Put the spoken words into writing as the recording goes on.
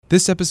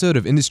This episode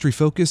of Industry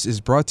Focus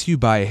is brought to you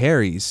by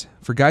Harry's.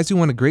 For guys who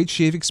want a great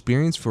shave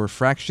experience for a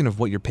fraction of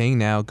what you're paying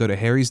now, go to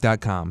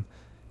harrys.com.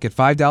 Get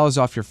 $5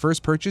 off your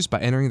first purchase by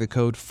entering the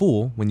code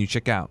FOOL when you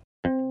check out.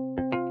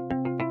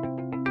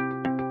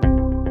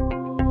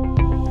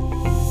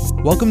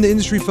 Welcome to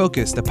Industry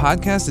Focus, the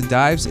podcast that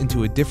dives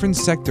into a different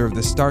sector of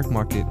the stock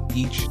market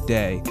each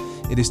day.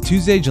 It is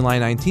Tuesday, July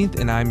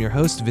 19th, and I'm your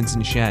host,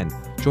 Vincent Shen.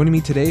 Joining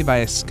me today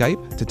via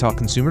Skype to talk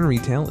consumer and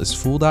retail is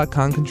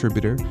Fool.com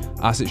contributor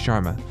Asit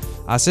Sharma.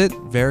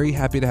 Asit, very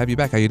happy to have you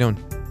back. How you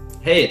doing?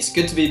 Hey, it's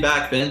good to be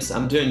back, Vince.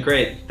 I'm doing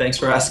great. Thanks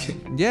for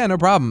asking. Yeah, no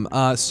problem.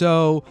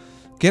 So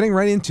getting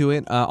right into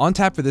it, on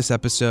tap for this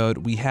episode,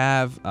 we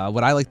have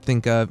what I like to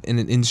think of in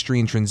an industry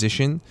in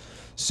transition.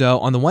 So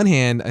on the one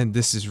hand, and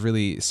this has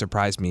really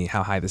surprised me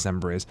how high this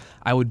number is,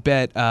 I would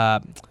bet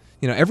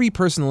every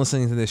person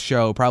listening to this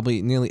show,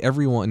 probably nearly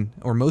everyone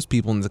or most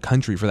people in the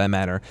country for that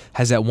matter,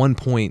 has at one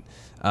point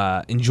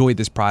enjoyed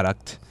this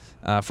product.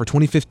 For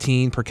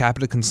 2015, per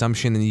capita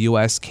consumption in the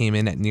U.S. came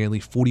in at nearly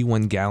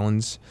 41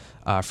 gallons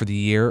for the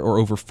year, or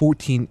over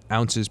 14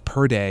 ounces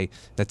per day.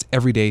 That's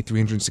every day,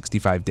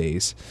 365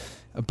 days.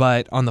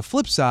 But on the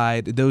flip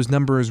side, those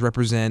numbers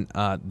represent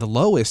the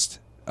lowest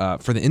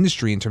for the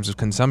industry in terms of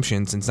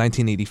consumption since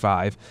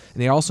 1985.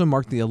 And they also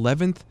mark the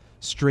 11th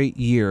straight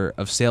year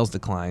of sales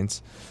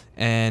declines.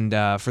 And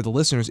for the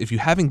listeners, if you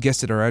haven't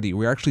guessed it already,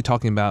 we're actually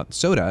talking about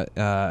soda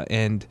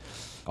and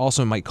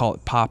also might call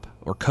it pop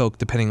or Coke,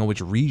 depending on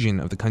which region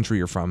of the country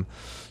you're from.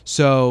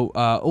 So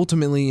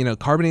ultimately,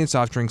 carbonated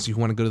soft drinks, if you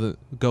want to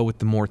go with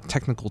the more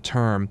technical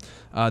term,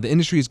 the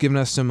industry has given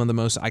us some of the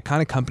most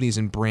iconic companies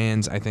and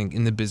brands, I think,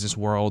 in the business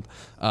world,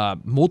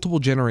 multiple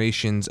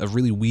generations of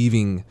really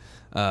weaving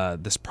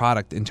this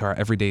product into our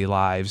everyday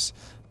lives.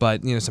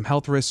 But some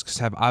health risks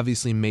have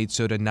obviously made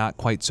soda not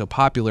quite so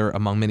popular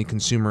among many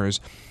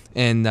consumers,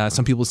 and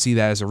some people see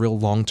that as a real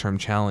long-term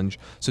challenge.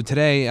 So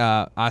today,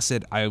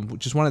 Asit, I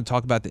just wanted to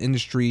talk about the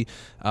industry,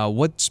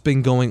 what's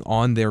been going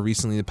on there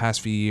recently the past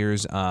few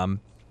years, some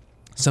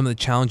of the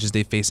challenges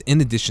they face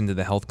in addition to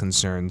the health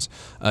concerns,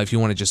 if you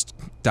want to just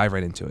dive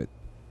right into it.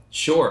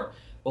 Sure.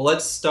 Well,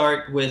 let's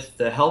start with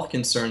the health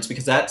concerns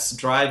because that's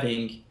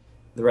driving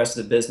the rest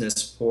of the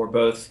business for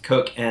both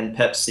Coke and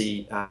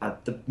Pepsi,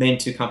 the main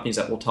two companies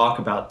that we'll talk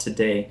about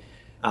today.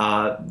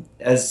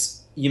 As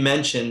you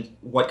mentioned,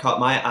 what caught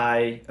my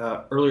eye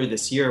earlier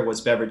this year was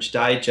Beverage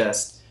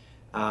Digest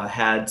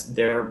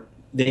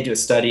they do a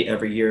study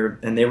every year,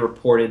 and they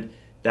reported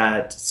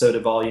that soda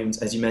volumes,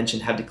 as you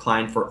mentioned, have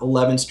declined for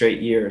 11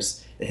 straight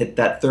years. It hit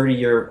that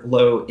 30-year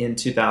low in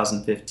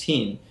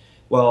 2015.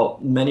 Well,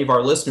 many of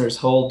our listeners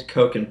hold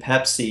Coke and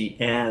Pepsi,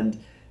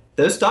 and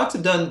those stocks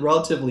have done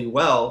relatively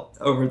well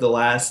over the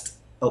last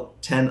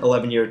 10,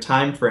 11-year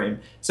time frame.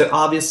 So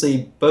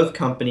obviously, both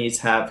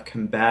companies have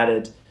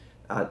combated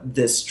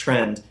this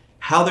trend.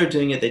 How they're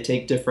doing it, they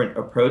take different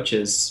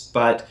approaches,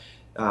 but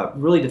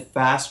really to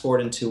fast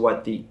forward into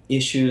what the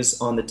issues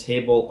on the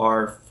table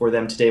are for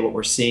them today, what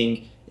we're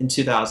seeing in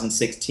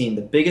 2016,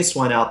 the biggest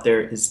one out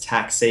there is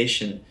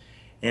taxation.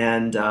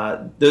 And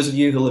those of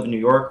you who live in New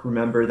York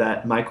remember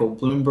that Michael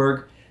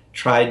Bloomberg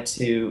tried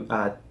to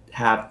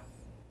have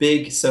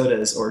big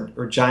sodas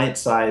or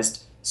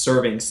giant-sized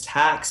servings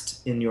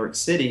taxed in New York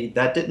City.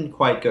 That didn't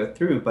quite go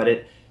through, but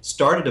it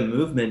started a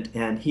movement,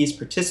 and he's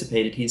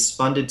participated. He's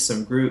funded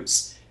some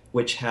groups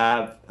which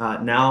have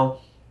now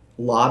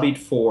lobbied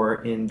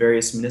for, in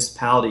various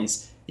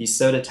municipalities, these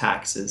soda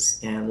taxes.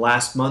 And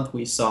last month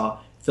we saw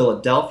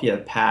Philadelphia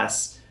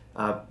pass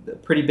a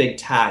pretty big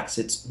tax.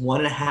 It's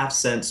 1.5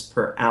 cents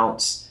per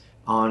ounce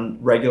on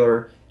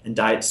regular and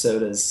diet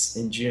sodas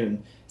in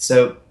June.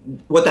 So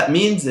what that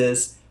means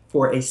is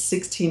for a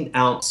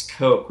 16-ounce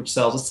Coke, which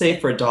sells, let's say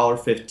for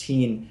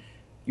 $1.15,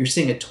 you're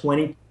seeing a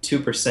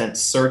 22%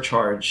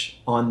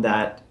 surcharge on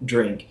that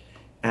drink.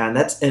 And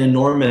that's an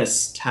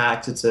enormous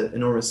tax. It's an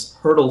enormous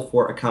hurdle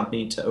for a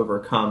company to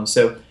overcome.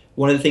 So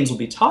one of the things we'll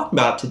be talking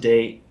about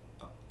today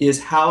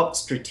is how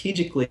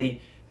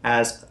strategically,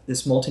 as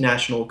this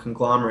multinational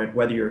conglomerate,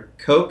 whether you're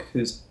Coke,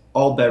 who's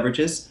all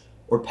beverages,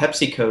 or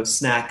PepsiCo,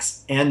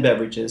 snacks and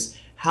beverages,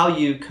 how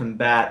you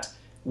combat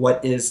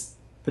what is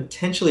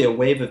potentially a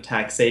wave of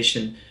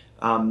taxation.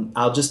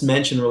 I'll just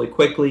mention really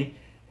quickly,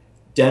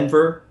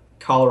 Denver,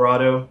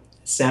 Colorado,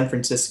 San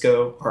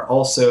Francisco are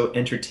also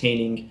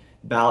entertaining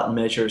ballot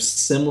measures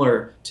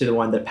similar to the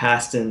one that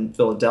passed in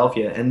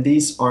Philadelphia, and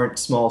these aren't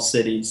small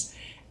cities.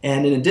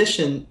 And in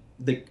addition,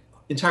 the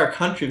entire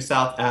country of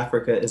South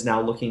Africa is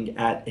now looking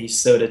at a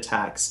soda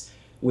tax,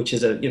 which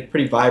is a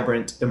pretty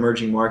vibrant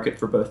emerging market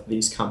for both of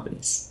these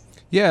companies.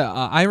 Yeah,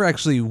 I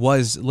actually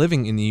was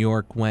living in New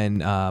York when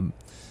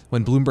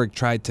Bloomberg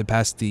tried to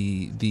pass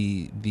when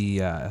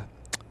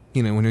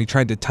he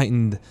tried to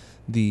tighten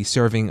the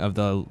serving of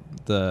the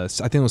I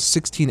think it was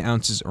 16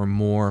 ounces or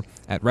more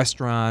at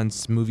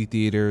restaurants, movie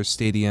theaters,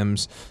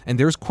 stadiums, and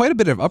there was quite a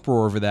bit of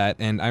uproar over that.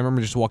 And I remember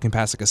just walking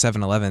past like a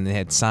 7-Eleven, they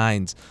had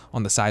signs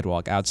on the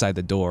sidewalk outside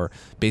the door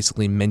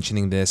basically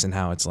mentioning this and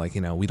how it's like,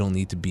 we don't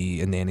need to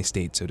be a nanny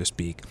state, so to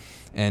speak.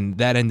 And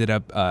that ended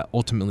up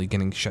ultimately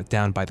getting shut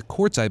down by the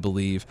courts, I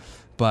believe.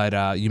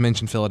 But you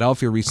mentioned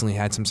Philadelphia recently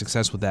had some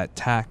success with that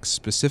tax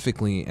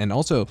specifically, and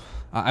also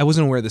I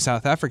wasn't aware of the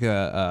South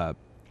African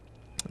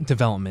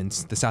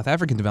developments,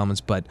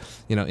 but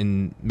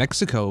in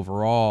Mexico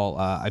overall,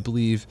 I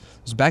believe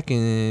it was back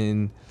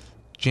in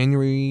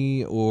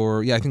January,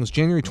 I think it was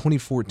January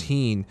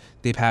 2014,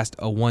 they passed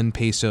a 1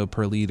 peso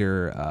per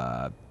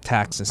liter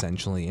tax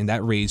essentially, and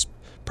that raised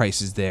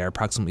prices there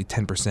approximately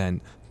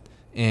 10%.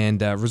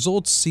 And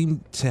results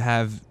seem to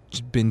have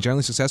been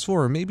generally successful,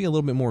 or maybe a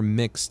little bit more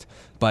mixed,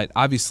 but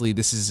obviously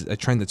this is a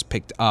trend that's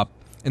picked up,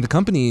 and the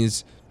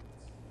companies,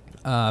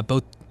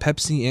 both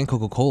Pepsi and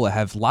Coca-Cola,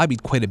 have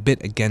lobbied quite a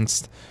bit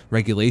against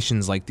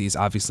regulations like these,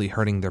 obviously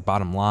hurting their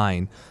bottom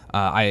line.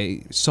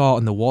 I saw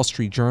in the Wall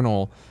Street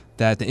Journal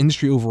that the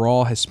industry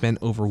overall has spent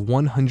over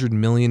 $100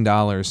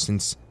 million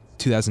since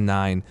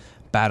 2009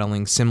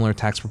 battling similar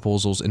tax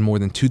proposals in more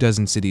than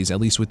 24 cities,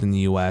 at least within the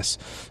U.S.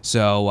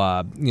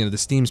 So, the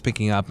steam's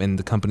picking up, and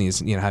the company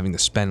is, having to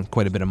spend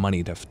quite a bit of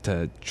money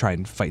to try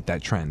and fight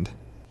that trend.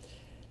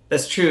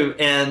 That's true,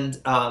 and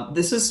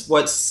this is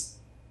what's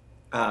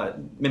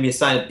maybe a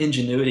sign of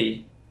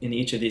ingenuity in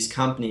each of these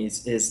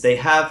companies, is they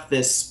have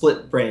this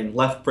split brain,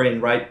 left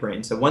brain, right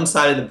brain. So one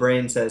side of the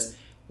brain says,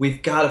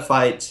 we've got to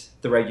fight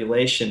the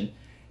regulation.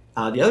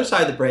 The other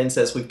side of the brain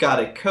says, we've got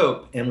to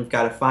cope, and we've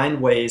got to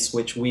find ways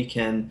which we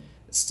can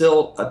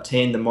still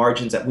obtain the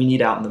margins that we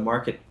need out in the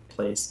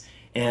marketplace.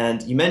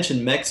 And you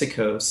mentioned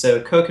Mexico, so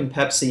Coke and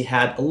Pepsi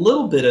had a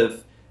little bit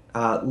of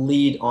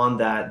lead on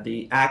that.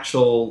 The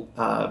actual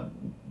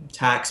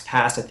tax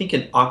passed, I think,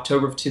 in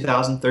October of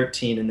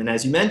 2013, and then,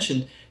 as you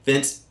mentioned,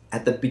 Vince,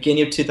 at the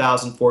beginning of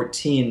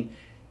 2014,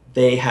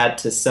 they had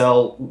to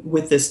sell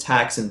with this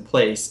tax in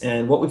place.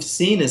 And what we've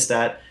seen is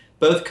that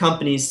both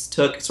companies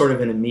took sort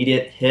of an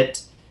immediate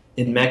hit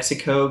in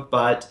Mexico,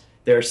 but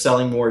they're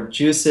selling more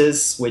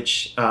juices,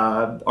 which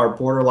are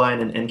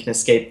borderline and can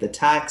escape the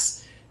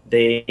tax.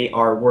 They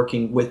are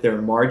working with their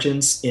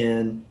margins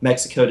in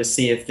Mexico to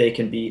see if they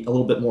can be a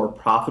little bit more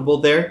profitable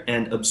there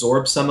and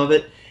absorb some of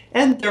it.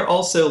 And they're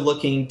also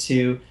looking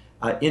to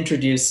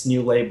introduce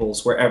new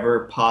labels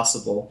wherever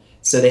possible.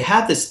 So they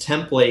have this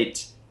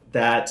template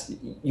that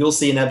you'll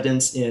see in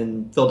evidence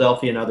in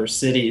Philadelphia and other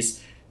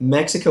cities.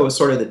 Mexico is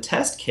sort of the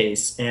test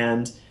case,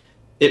 and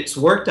it's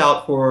worked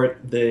out for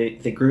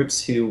the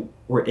groups who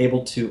were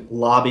able to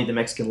lobby the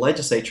Mexican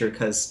legislature,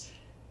 because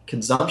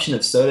consumption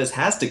of sodas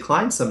has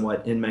declined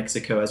somewhat in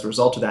Mexico as a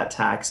result of that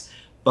tax.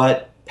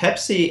 But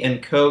Pepsi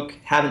and Coke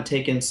haven't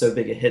taken so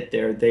big a hit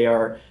there. They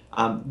are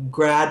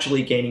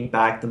gradually gaining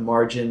back the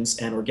margins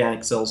and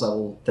organic sales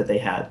level that they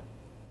had.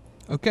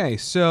 Okay,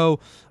 so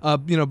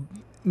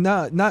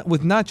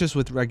not just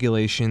with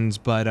regulations,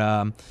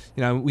 but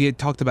we had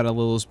talked about it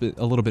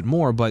a little bit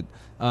more, but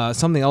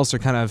something else they're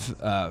kind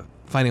of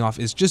fighting off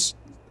is just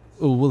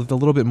with a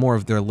little bit more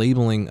of their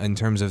labeling in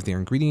terms of their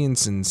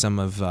ingredients and some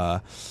of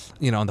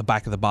on the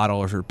back of the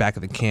bottle or back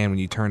of the can when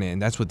you turn it,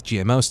 and that's with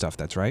GMO stuff.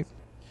 That's right.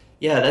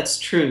 Yeah, that's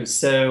true.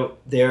 So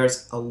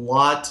there's a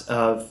lot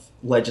of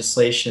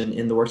legislation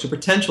in the works, or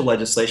potential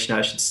legislation,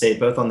 I should say,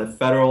 both on the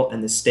federal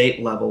and the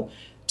state level,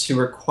 to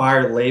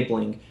require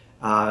labeling.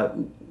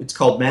 It's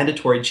called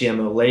mandatory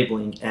GMO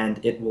labeling,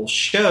 and it will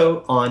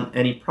show on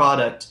any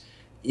product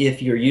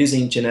if you're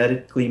using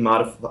genetically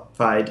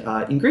modified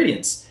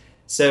ingredients.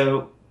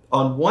 So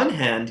on one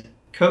hand,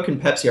 Coke and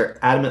Pepsi are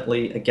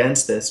adamantly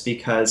against this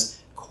because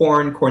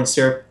corn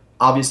syrup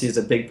obviously is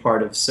a big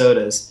part of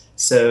sodas.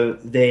 So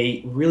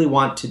they really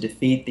want to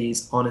defeat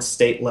these on a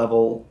state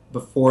level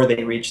before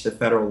they reach the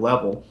federal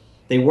level.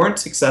 They weren't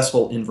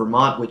successful in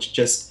Vermont, which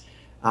just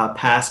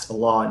passed a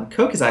law. And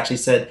Coke has actually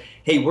said,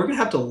 hey, we're going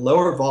to have to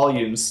lower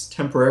volumes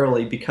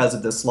temporarily because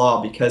of this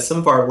law, because some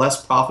of our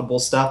less profitable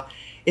stuff,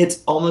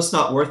 it's almost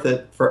not worth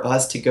it for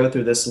us to go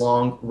through this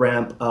long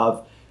ramp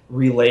of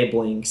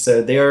relabeling.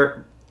 So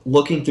they're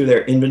looking through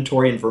their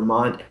inventory in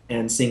Vermont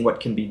and seeing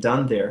what can be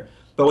done there.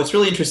 But what's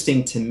really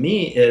interesting to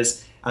me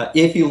is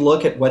if you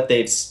look at what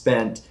they've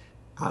spent,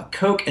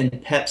 Coke and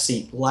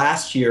Pepsi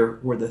last year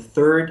were the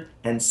third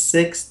and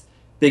sixth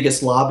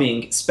biggest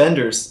lobbying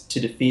spenders to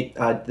defeat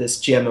this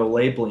GMO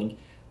labeling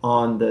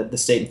on the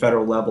state and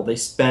federal level. They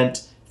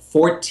spent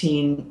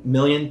 $14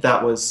 million,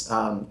 that was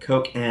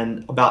Coke,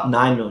 and about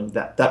 $9 million,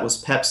 that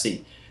was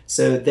Pepsi.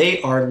 So they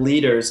are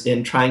leaders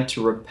in trying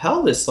to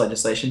repel this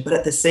legislation, but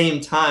at the same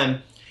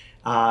time,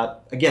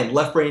 again,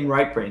 left brain,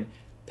 right brain.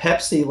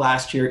 Pepsi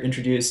last year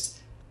introduced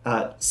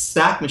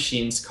snack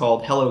machines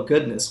called Hello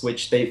Goodness,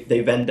 which they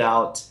vend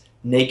out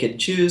naked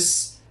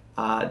juice,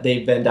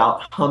 they vend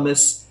out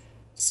hummus.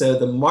 So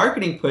the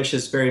marketing push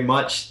is very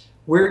much,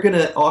 we're going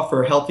to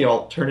offer healthy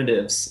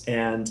alternatives.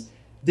 And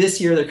this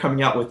year they're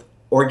coming out with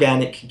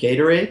organic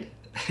Gatorade,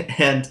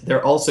 and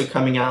they're also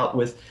coming out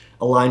with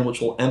a line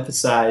which will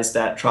emphasize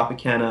that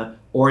Tropicana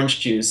orange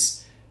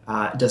juice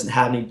doesn't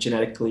have any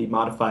genetically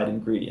modified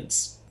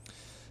ingredients.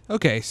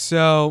 Okay,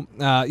 so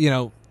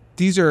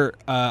these are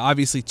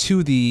obviously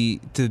to the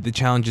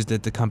challenges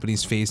that the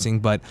company's facing,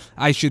 but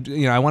I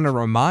want to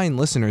remind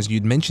listeners,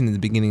 you'd mentioned in the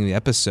beginning of the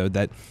episode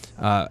that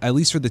at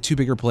least for the two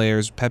bigger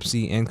players,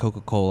 Pepsi and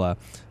Coca-Cola,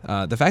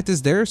 the fact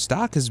is their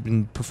stock has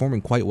been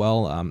performing quite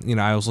well.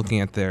 I was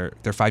looking at their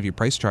 5-year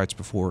price charts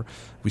before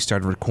we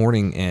started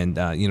recording, and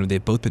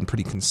they've both been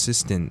pretty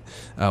consistent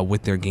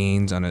with their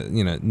gains on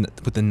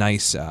with the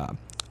nice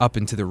up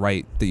and to the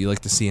right that you like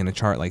to see in a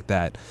chart like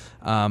that.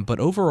 But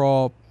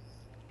overall,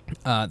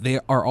 they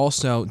are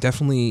also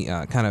definitely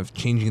kind of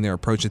changing their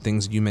approach to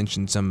things. You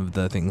mentioned some of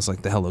the things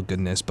like the Hello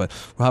Goodness, but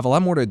we'll have a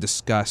lot more to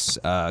discuss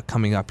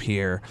coming up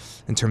here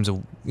in terms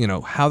of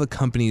how the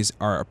companies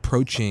are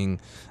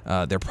approaching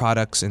their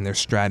products and their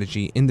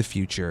strategy in the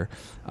future.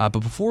 But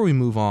before we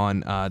move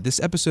on, this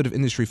episode of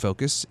Industry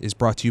Focus is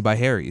brought to you by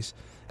Harry's.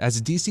 As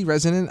a DC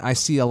resident, I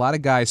see a lot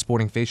of guys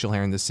sporting facial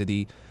hair in the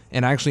city,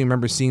 and I actually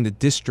remember seeing the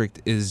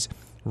district is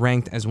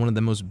ranked as one of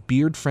the most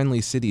beard-friendly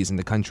cities in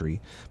the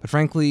country. But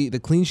frankly, the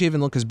clean-shaven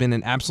look has been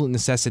an absolute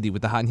necessity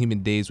with the hot and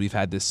humid days we've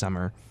had this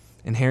summer,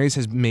 and Harry's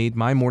has made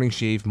my morning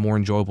shave more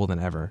enjoyable than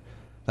ever.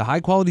 The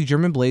high-quality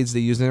German blades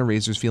they use in their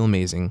razors feel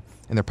amazing,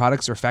 and their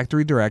products are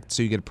factory direct,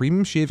 so you get a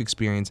premium shave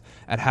experience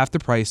at half the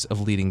price of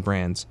leading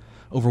brands.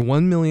 Over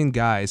 1 million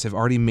guys have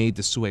already made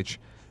the switch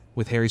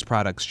with Harry's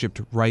products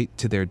shipped right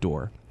to their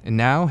door. And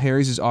now,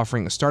 Harry's is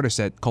offering a starter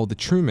set called the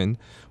Truman,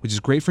 which is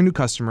great for new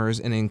customers,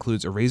 and it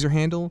includes a razor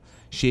handle,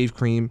 shave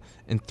cream,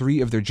 and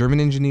 3 of their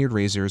German-engineered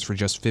razors for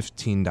just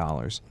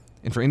 $15.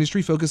 And for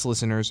industry-focused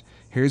listeners,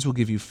 Harry's will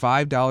give you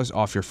 $5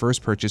 off your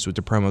first purchase with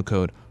the promo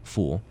code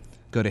FOOL.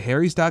 Go to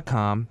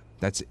harrys.com,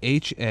 that's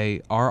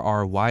HARRYS.com,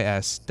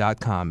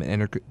 and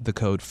enter the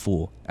code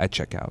FOOL at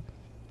checkout.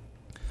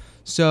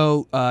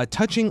 So,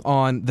 touching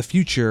on the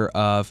future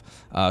of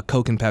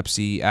Coke and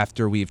Pepsi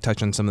after we've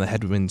touched on some of the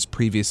headwinds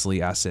previously,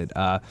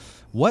 Asit,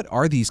 what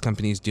are these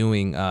companies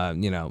doing,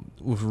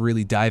 with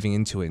really diving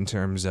into it in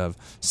terms of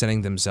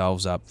setting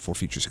themselves up for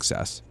future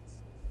success?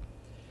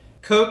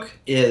 Coke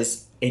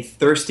is a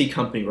thirsty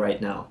company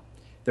right now.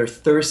 They're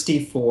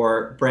thirsty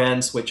for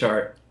brands which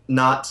are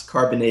not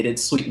carbonated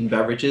sweetened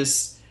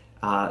beverages,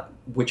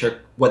 which are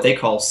what they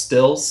call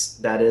stills,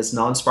 that is,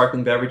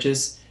 non-sparkling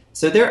beverages.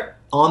 So they're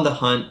on the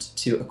hunt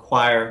to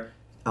acquire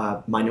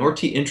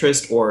minority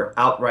interest or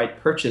outright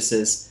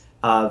purchases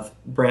of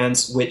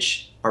brands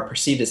which are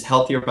perceived as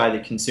healthier by the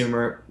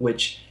consumer,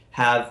 which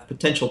have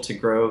potential to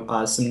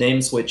grow. Some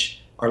names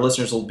which our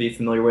listeners will be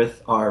familiar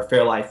with are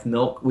Fairlife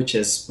Milk, which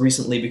has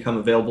recently become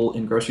available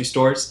in grocery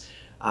stores.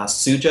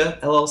 Suja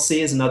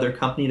LLC is another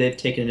company they've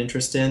taken an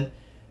interest in.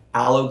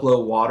 Aloe Glow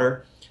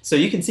Water. So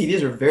you can see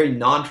these are very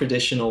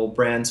non-traditional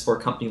brands for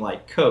a company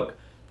like Coke.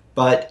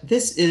 But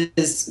this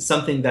is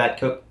something that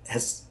Coke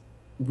has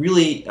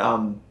really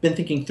been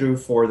thinking through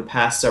for the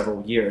past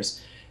several years.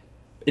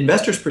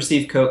 Investors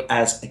perceive Coke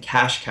as a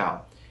cash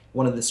cow.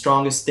 One of the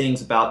strongest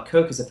things about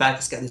Coke is the fact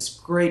it's got this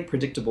great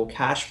predictable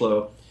cash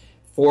flow.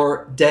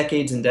 For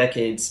decades and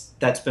decades,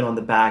 that's been on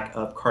the back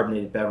of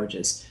carbonated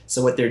beverages.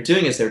 So what they're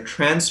doing is they're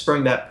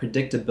transferring that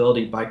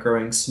predictability by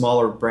growing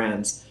smaller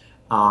brands.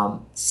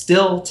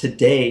 Still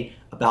today,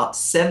 about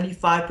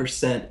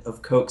 75%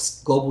 of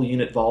Coke's global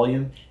unit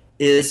volume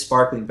is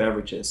sparkling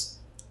beverages.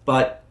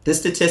 But this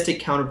statistic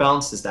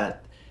counterbalances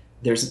that.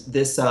 There's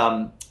this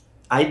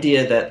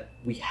idea that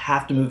we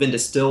have to move into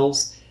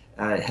stills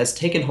has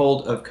taken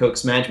hold of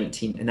Coke's management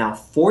team, and now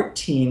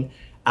 14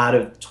 out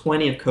of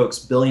 20 of Coke's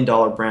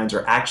billion-dollar brands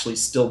are actually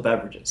still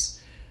beverages.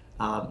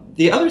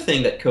 The other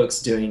thing that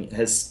Coke's doing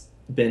has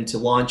been to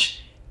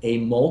launch a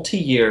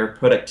multi-year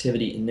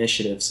productivity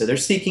initiative. So they're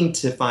seeking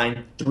to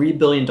find $3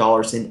 billion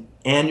in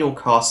annual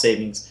cost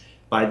savings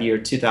by the year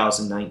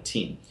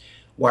 2019.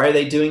 Why are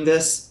they doing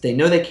this? They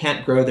know they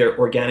can't grow their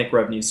organic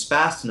revenues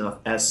fast enough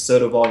as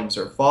soda volumes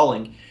are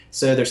falling.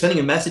 So they're sending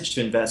a message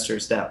to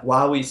investors that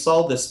while we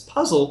solve this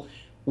puzzle,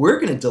 we're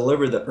going to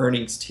deliver the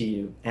earnings to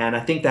you. And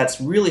I think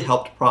that's really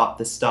helped prop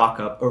the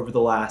stock up over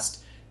the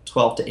last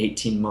 12 to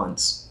 18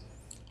 months.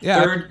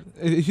 Yeah, third,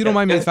 if you don't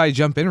mind me if I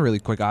jump in really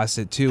quick,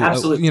 Asit, too.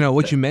 Absolutely.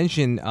 What you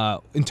mentioned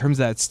in terms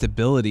of that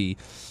stability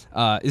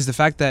is the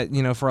fact that,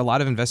 for a lot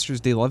of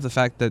investors, they love the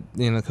fact that,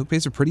 Coke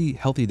pays a pretty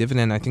healthy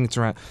dividend. I think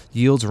it's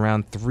yields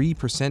around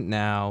 3%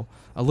 now,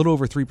 a little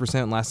over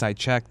 3% last I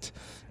checked.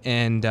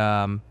 And,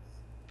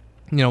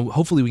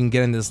 hopefully we can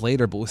get into this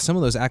later, but with some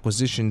of those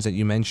acquisitions that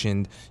you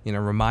mentioned,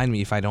 remind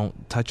me if I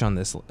don't touch on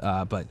this,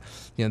 but,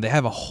 they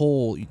have a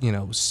whole,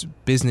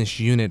 business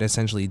unit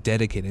essentially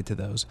dedicated to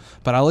those.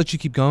 But I'll let you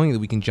keep going, that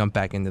we can jump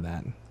back into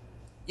that.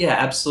 Yeah,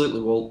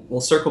 absolutely.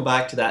 We'll circle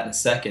back to that in a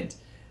second.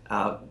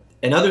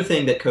 Another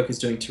thing that Coke is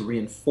doing to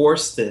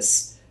reinforce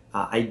this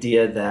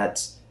idea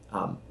that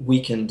we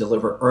can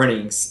deliver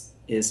earnings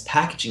is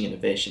packaging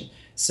innovation.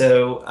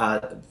 So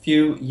a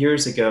few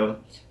years ago,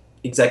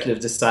 executives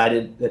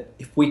decided that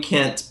if we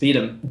can't beat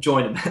them,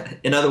 join them.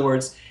 In other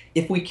words,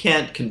 if we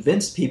can't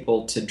convince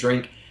people to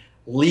drink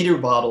liter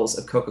bottles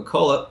of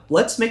Coca-Cola.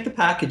 Let's make the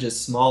packages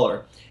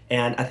smaller.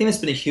 And I think that's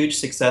been a huge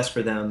success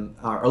for them.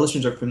 Our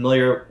listeners are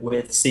familiar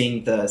with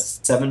seeing the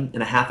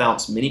 7.5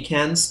 ounce mini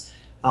cans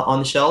on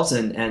the shelves.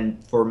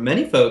 And for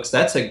many folks,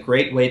 that's a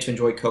great way to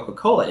enjoy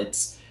Coca-Cola.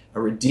 It's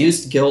a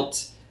reduced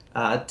guilt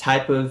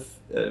type of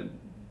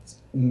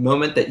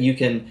moment that you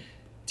can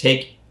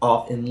take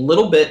off in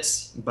little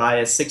bits, buy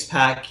a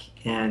 6-pack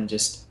and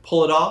just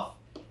pull it off.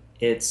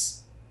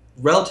 It's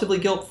relatively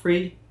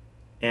guilt-free.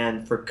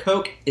 And for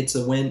Coke, it's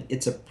a win.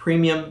 It's a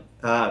premium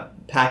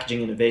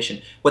packaging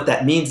innovation. What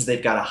that means is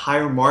they've got a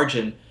higher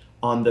margin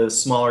on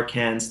those smaller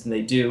cans than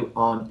they do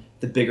on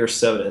the bigger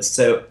sodas.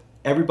 So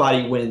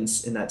everybody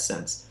wins in that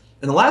sense.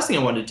 And the last thing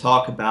I wanted to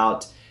talk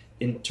about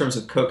in terms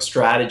of Coke's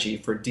strategy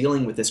for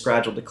dealing with this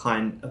gradual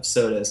decline of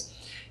sodas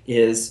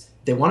is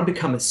they want to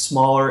become a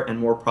smaller and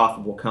more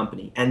profitable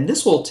company. And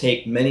this will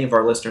take many of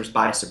our listeners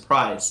by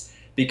surprise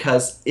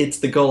because it's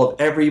the goal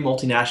of every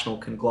multinational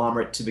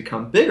conglomerate to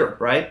become bigger,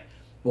 right?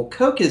 Well,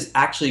 Coke is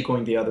actually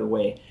going the other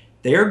way.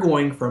 They're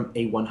going from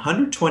a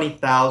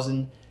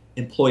 120,000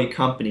 employee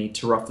company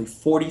to roughly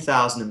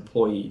 40,000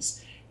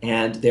 employees.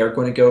 And they're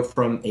going to go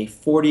from a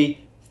 $43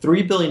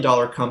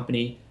 billion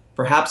company,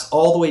 perhaps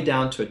all the way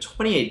down to a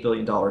 $28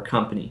 billion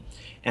company.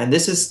 And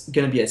this is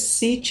going to be a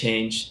sea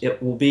change.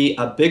 It will be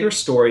a bigger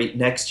story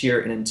next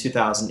year and in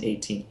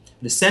 2018.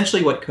 But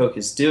essentially what Coke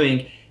is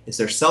doing is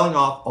they're selling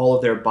off all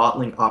of their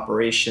bottling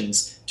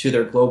operations to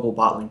their global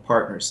bottling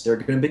partners. They're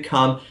going to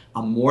become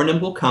a more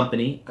nimble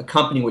company, a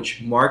company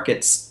which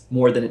markets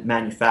more than it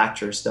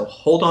manufactures. They'll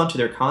hold on to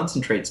their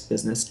concentrates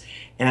business,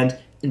 and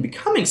in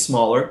becoming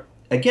smaller,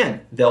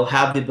 again, they'll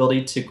have the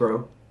ability to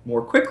grow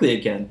more quickly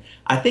again.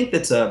 I think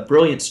that's a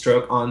brilliant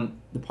stroke on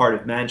the part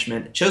of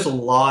management. It shows a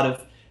lot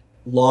of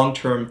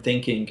long-term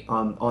thinking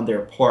on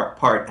their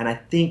part, and I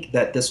think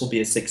that this will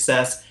be a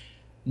success.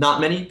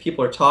 Not many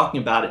people are talking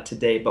about it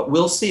today, but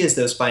we'll see as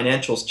those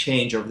financials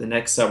change over the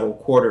next several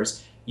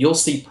quarters. You'll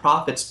see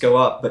profits go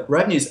up, but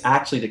revenues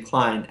actually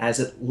decline as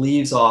it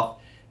leaves off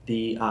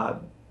the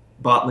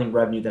bottling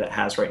revenue that it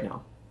has right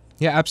now.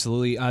 Yeah,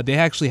 absolutely. They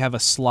actually have a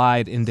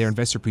slide in their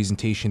investor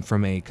presentation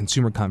from a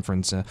consumer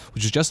conference,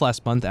 which was just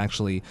last month,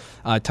 actually,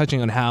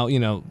 touching on how,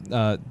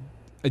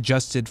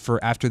 adjusted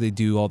for after they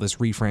do all this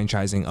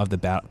refranchising of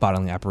the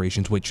bottling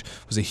operations, which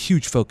was a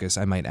huge focus,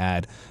 I might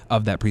add,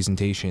 of that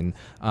presentation.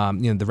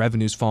 The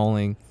revenue's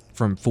falling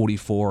from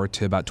 $44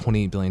 to about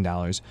 $28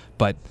 billion.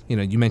 But,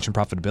 you mentioned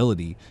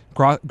profitability.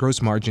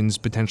 Gross margins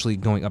potentially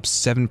going up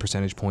 7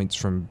 percentage points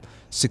from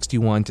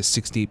 61 to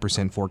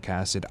 68%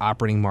 forecasted.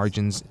 Operating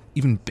margins,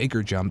 even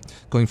bigger jump,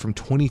 going from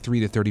 23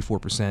 to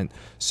 34%.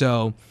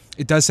 So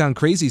it does sound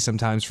crazy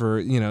sometimes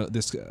for,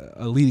 this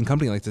a leading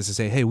company like this to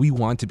say, hey, we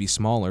want to be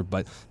smaller,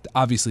 but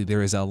obviously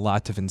there is a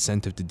lot of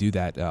incentive to do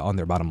that on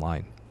their bottom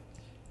line.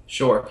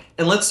 Sure.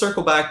 And let's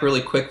circle back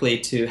really quickly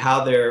to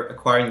how they're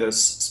acquiring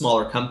those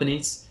smaller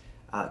companies.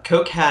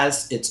 Coke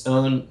has its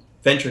own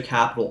venture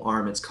capital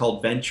arm. It's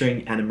called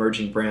Venturing and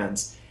Emerging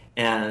Brands.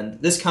 And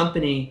this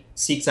company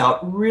seeks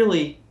out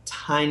really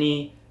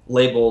tiny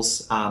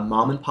labels,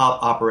 mom and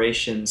pop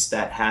operations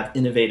that have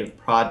innovative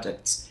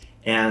products.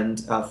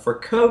 And for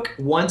Coke,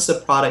 once a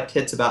product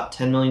hits about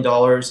 $10 million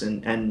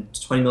and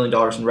 $20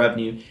 million in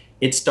revenue,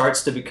 it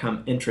starts to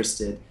become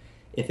interested.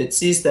 If it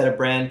sees that a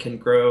brand can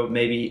grow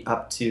maybe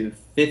up to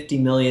 50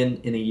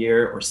 million in a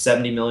year or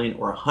 70 million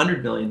or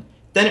 100 million,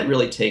 then it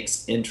really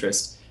takes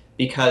interest.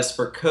 Because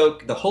for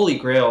Coke, the holy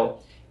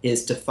grail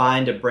is to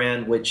find a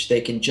brand which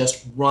they can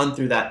just run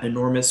through that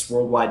enormous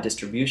worldwide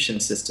distribution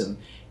system.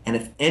 And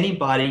if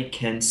anybody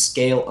can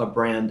scale a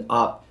brand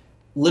up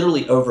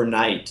literally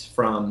overnight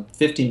from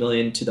 50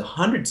 million to the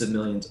hundreds of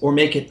millions or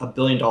make it $1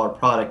 billion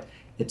product,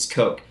 it's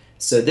Coke.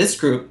 So this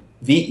group,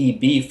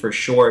 VEB for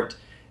short,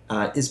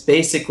 is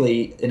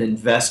basically an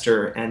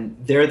investor, and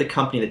they're the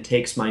company that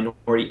takes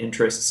minority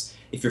interests.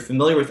 If you're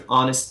familiar with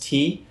Honest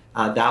Tea,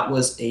 that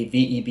was a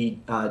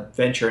VEB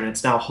venture, and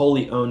it's now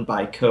wholly owned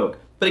by Coke.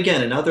 But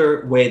again,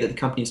 another way that the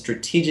company is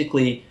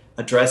strategically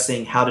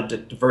addressing how to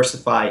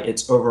diversify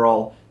its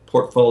overall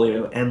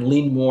portfolio and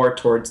lean more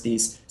towards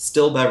these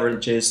still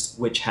beverages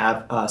which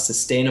have a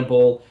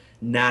sustainable,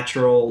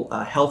 natural,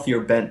 healthier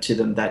bent to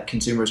them that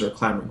consumers are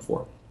clamoring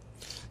for.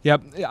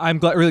 Yep, I'm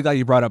really glad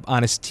you brought up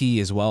Honest Tea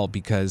as well,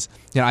 because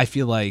I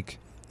feel like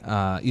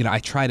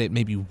I tried it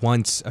maybe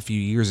once a few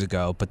years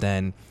ago, but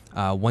then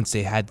once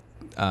they had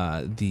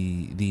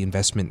the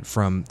investment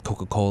from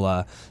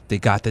Coca-Cola, they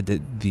got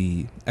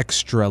the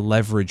extra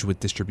leverage with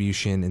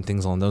distribution and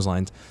things along those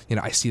lines.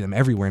 I see them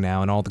everywhere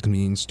now in all the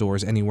convenience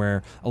stores,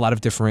 anywhere. A lot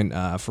of different,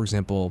 for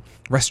example,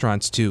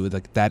 restaurants too.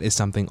 Like that is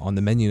something on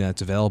the menu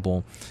that's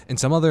available, and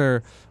some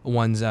other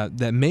ones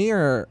that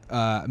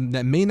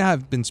may not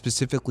have been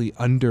specifically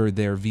under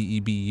their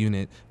VEB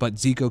unit, but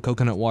Zico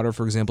coconut water,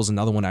 for example, is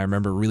another one I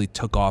remember really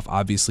took off,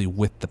 obviously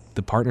with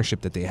the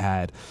partnership that they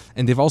had,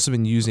 and they've also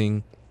been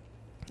using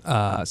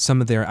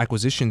some of their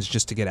acquisitions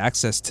just to get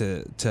access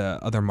to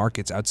other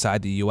markets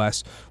outside the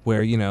U.S.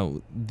 where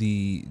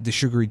the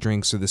sugary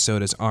drinks or the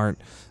sodas aren't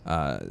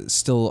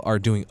still are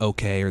doing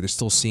okay, or they're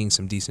still seeing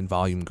some decent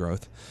volume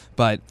growth.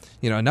 But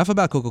enough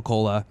about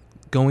Coca-Cola.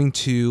 Going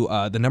to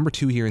the number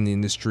 2 here in the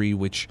industry,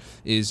 which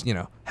is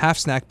half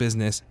snack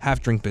business,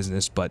 half drink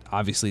business, but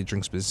obviously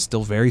drinks business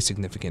still very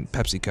significant.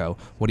 PepsiCo.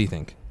 What do you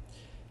think?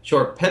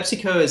 Sure.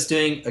 PepsiCo is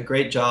doing a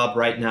great job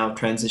right now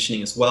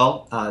transitioning as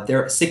well.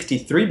 They're a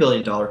 $63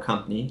 billion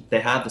company.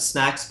 They have the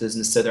snacks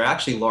business, so they're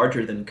actually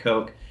larger than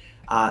Coke.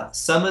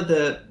 Some of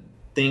the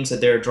things that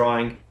they're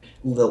drawing,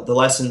 the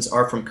lessons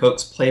are from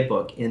Coke's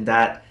playbook, in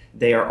that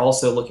they are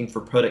also looking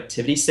for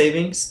productivity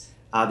savings.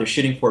 They're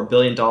shooting for $1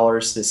 billion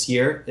this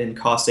year in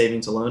cost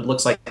savings alone. It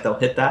looks like they'll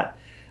hit that.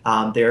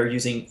 They're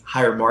using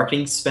higher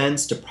marketing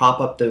spends to prop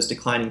up those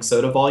declining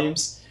soda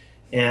volumes.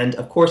 And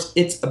of course,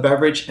 it's a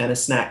beverage and a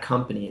snack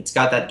company. It's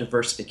got that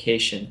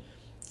diversification.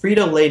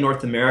 Frito-Lay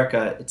North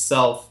America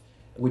itself,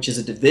 which is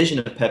a division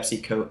of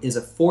PepsiCo, is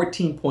a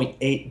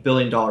 $14.8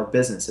 billion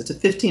business. It's a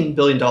 $15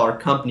 billion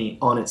company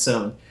on its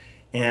own.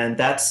 And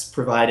that's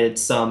provided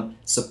some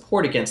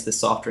support against the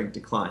soft drink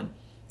decline.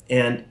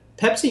 And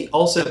Pepsi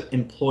also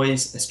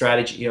employs a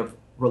strategy of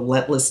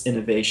relentless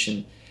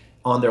innovation.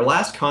 On their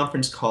last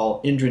conference call,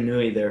 Indra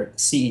Nooyi, their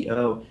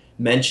CEO,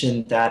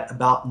 mentioned that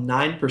about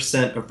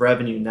 9% of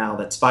revenue now,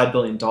 that's $5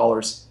 billion,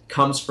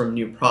 comes from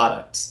new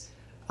products.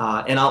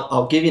 And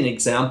I'll give you an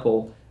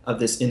example of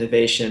this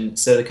innovation.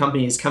 So the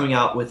company is coming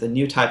out with a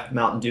new type of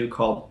Mountain Dew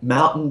called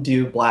Mountain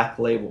Dew Black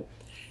Label.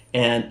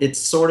 And it's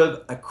sort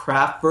of a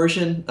craft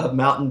version of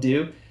Mountain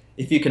Dew,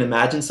 if you can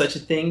imagine such a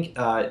thing.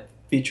 It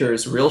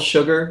features real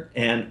sugar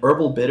and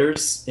herbal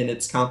bitters in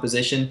its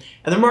composition.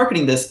 And they're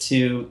marketing this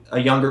to a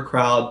younger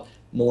crowd,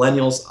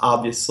 millennials,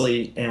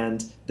 obviously,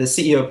 and the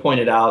CEO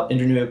pointed out,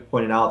 Indra Nooyi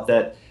pointed out,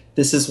 that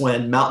this is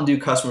when Mountain Dew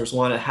customers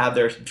want to have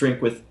their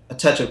drink with a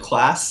touch of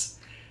class.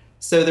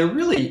 So they're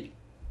really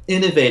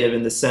innovative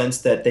in the sense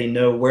that they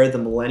know where the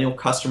millennial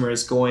customer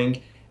is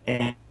going,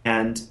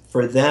 and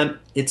for them,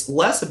 it's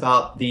less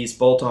about these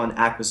bolt-on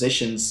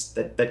acquisitions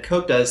that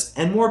Coke does,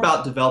 and more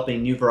about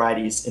developing new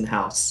varieties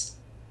in-house.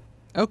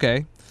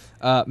 Okay.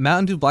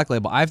 Mountain Dew Black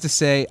Label. I have to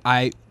say,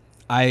 I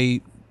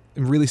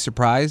I'm really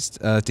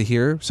surprised to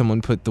hear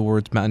someone put the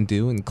words Mountain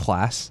Dew and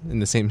class in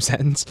the same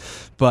sentence,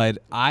 but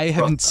I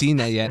haven't seen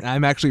that yet.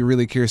 I'm actually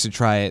really curious to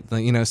try it.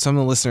 Like, some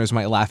of the listeners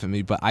might laugh at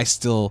me, but I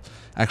still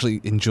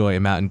actually enjoy a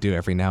Mountain Dew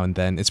every now and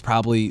then. It's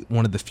probably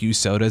one of the few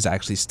sodas I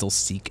actually still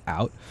seek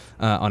out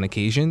on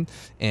occasion,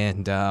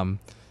 and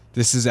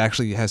this is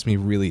actually has me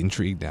really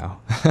intrigued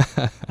now.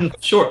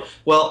 Sure.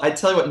 Well, I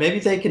tell you what, maybe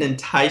they can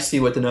entice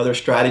you with another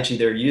strategy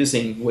they're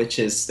using, which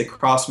is the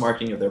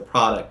cross-marketing of their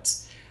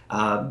products.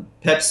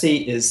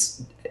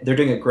 Pepsi they're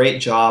doing a great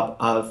job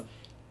of,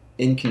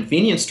 in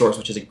convenience stores,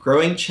 which is a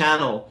growing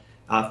channel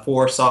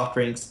for soft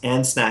drinks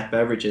and snack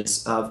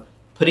beverages, of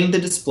putting the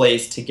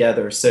displays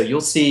together. So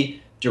you'll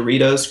see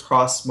Doritos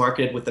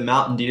cross-marketed with the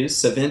Mountain Dews.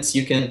 So Vince,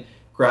 you can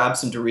grab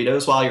some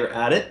Doritos while you're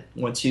at it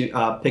once you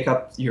pick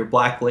up your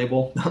Black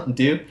Label Mountain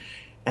Dew.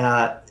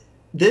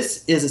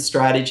 This is a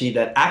strategy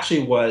that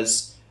actually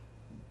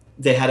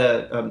they had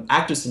an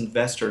activist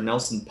investor,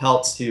 Nelson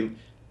Peltz, who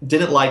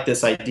didn't like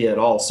this idea at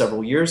all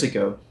several years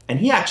ago,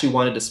 and he actually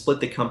wanted to split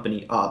the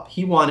company up.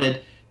 He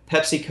wanted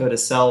PepsiCo to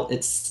sell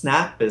its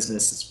snack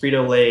business, its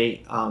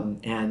Frito-Lay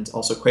and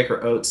also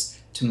Quaker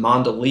Oats, to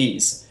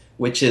Mondelez,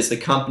 which is the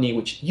company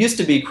which used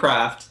to be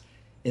Kraft,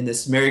 in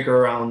this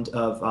merry-go-round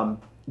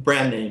of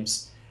brand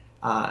names.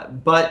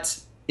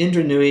 But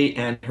Indra Nooyi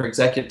and her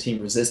executive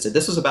team resisted.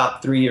 This was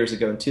about 3 years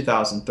ago in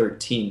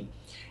 2013.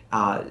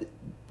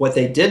 What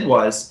they did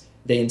was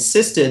they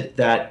insisted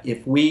that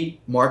if we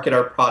market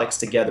our products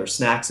together,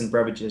 snacks and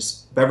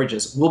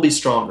beverages, we'll be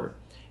stronger.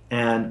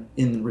 And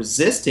in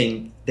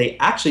resisting, they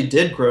actually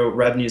did grow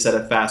revenues at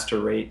a faster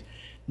rate.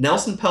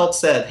 Nelson Peltz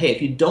said, hey,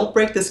 if you don't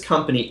break this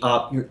company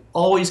up, you're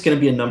always going to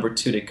be a number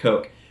two to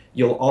Coke.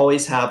 You'll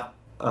always have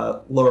a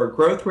lower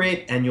growth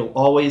rate, and you'll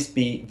always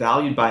be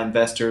valued by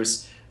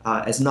investors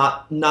as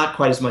not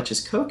quite as much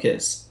as Coke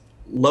is.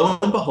 Lo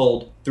and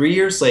behold, 3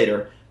 years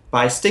later,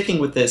 by sticking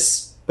with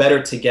this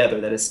better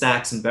together, that is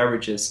snacks and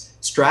beverages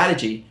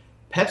strategy,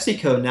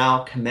 PepsiCo now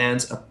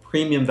commands a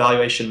premium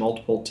valuation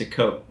multiple to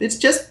Coke. It's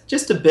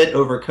just a bit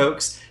over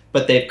Coke's,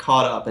 but they've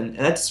caught up, and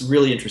that's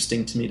really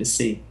interesting to me to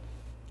see.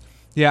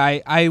 Yeah,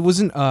 I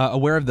wasn't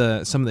aware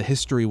of some of the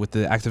history with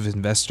the active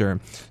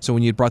investor. So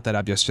when you brought that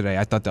up yesterday,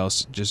 I thought that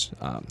was just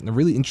a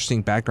really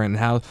interesting background,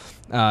 and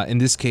how, in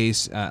this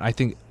case, I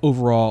think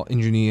overall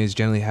Indra Nooyi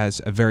generally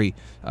has a very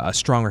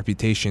strong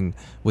reputation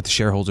with the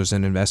shareholders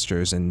and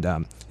investors, and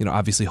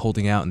obviously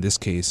holding out in this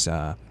case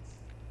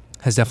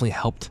has definitely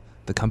helped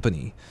the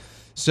company.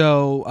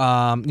 So,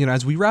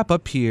 as we wrap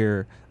up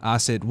here,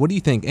 Sid, what do you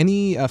think?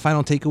 Any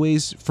final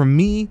takeaways from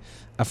me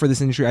for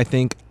this industry? I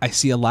think I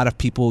see a lot of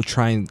people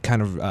trying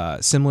kind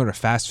of similar to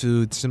fast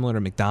food, similar to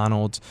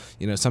McDonald's.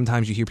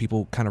 Sometimes you hear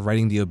people kind of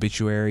writing the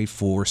obituary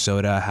for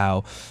soda,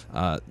 how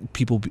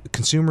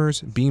consumers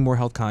being more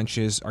health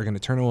conscious are going to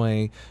turn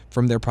away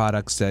from their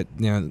products that,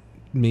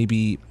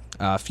 maybe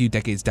a few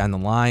decades down the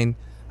line,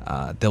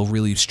 they'll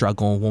really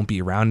struggle, won't be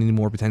around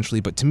anymore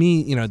potentially. But to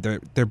me,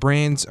 their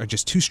brands are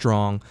just too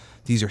strong.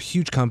 These are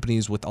huge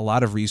companies with a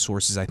lot of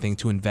resources, I think,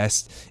 to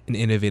invest in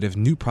innovative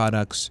new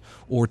products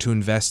or to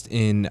invest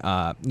in,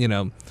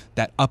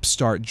 that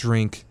upstart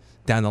drink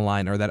down the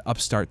line or that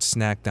upstart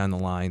snack down the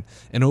line.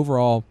 And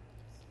overall,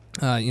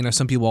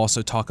 some people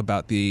also talk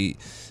about the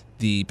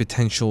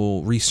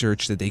potential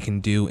research that they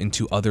can do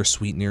into other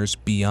sweeteners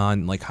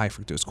beyond like high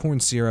fructose corn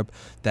syrup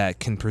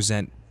that can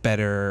present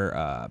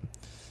better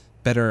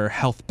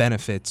health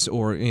benefits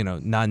or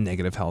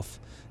non-negative health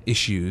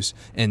issues,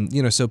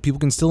 and so people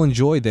can still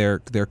enjoy their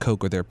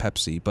Coke or their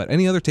Pepsi. But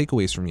any other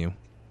takeaways from you?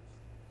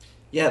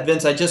 Yeah,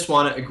 Vince, I just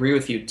want to agree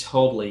with you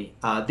totally.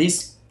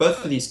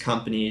 Both of these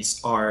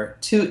companies are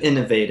too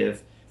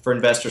innovative for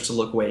investors to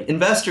look away.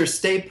 Investors,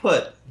 stay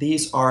put.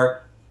 These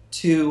are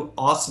two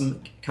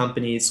awesome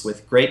companies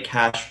with great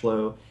cash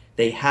flow.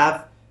 They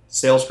have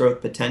sales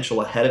growth potential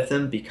ahead of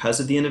them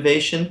because of the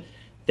innovation.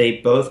 They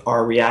both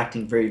are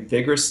reacting very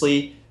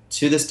vigorously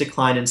to this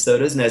decline in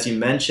sodas, and as you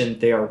mentioned,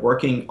 they are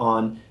working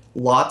on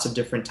lots of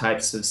different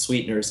types of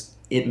sweeteners.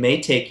 It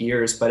may take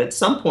years, but at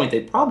some point they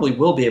probably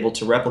will be able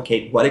to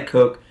replicate what a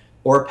Coke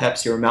or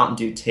Pepsi or Mountain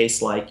Dew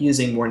tastes like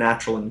using more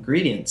natural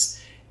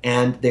ingredients.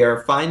 And they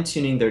are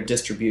fine-tuning their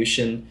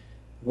distribution,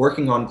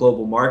 working on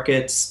global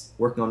markets,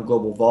 working on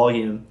global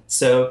volume.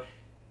 So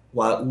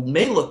while it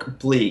may look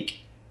bleak,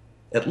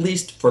 at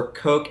least for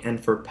Coke and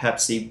for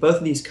Pepsi, both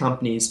of these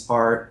companies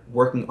are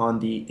working on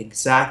the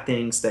exact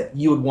things that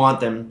you would want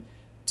them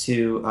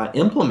to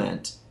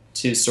implement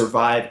to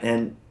survive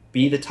and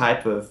be the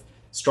type of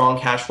strong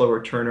cash flow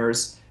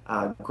returners,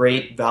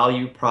 great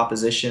value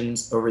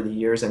propositions over the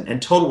years,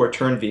 and total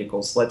return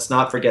vehicles. Let's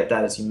not forget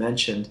that, as you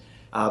mentioned,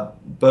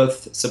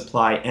 both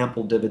supply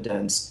ample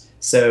dividends.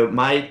 So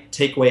my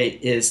takeaway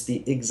is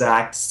the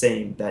exact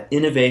same, that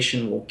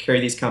innovation will carry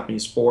these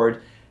companies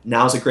forward.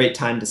 Now's a great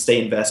time to stay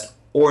invest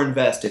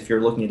if you're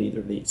looking at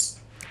either of these.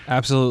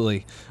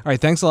 Absolutely. All right,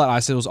 thanks a lot,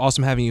 Asa. It was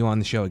awesome having you on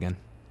the show again.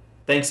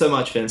 Thanks so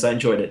much, Vince. I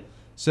enjoyed it.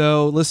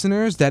 So,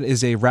 listeners, that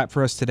is a wrap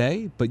for us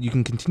today, but you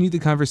can continue the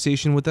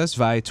conversation with us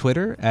via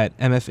Twitter at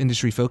MF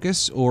Industry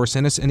Focus, or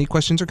send us any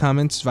questions or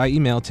comments via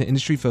email to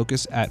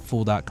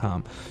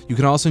industryfocus@fool.com. You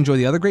can also enjoy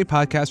the other great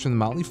podcasts from The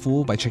Motley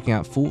Fool by checking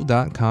out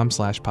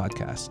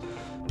fool.com/podcast.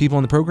 People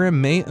on the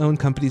program may own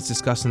companies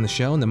discussed on the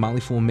show, and The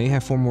Motley Fool may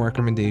have formal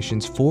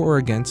recommendations for or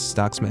against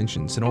stocks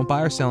mentioned, so don't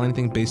buy or sell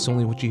anything based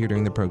solely on what you hear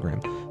during the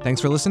program.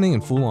 Thanks for listening,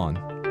 and Fool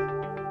on.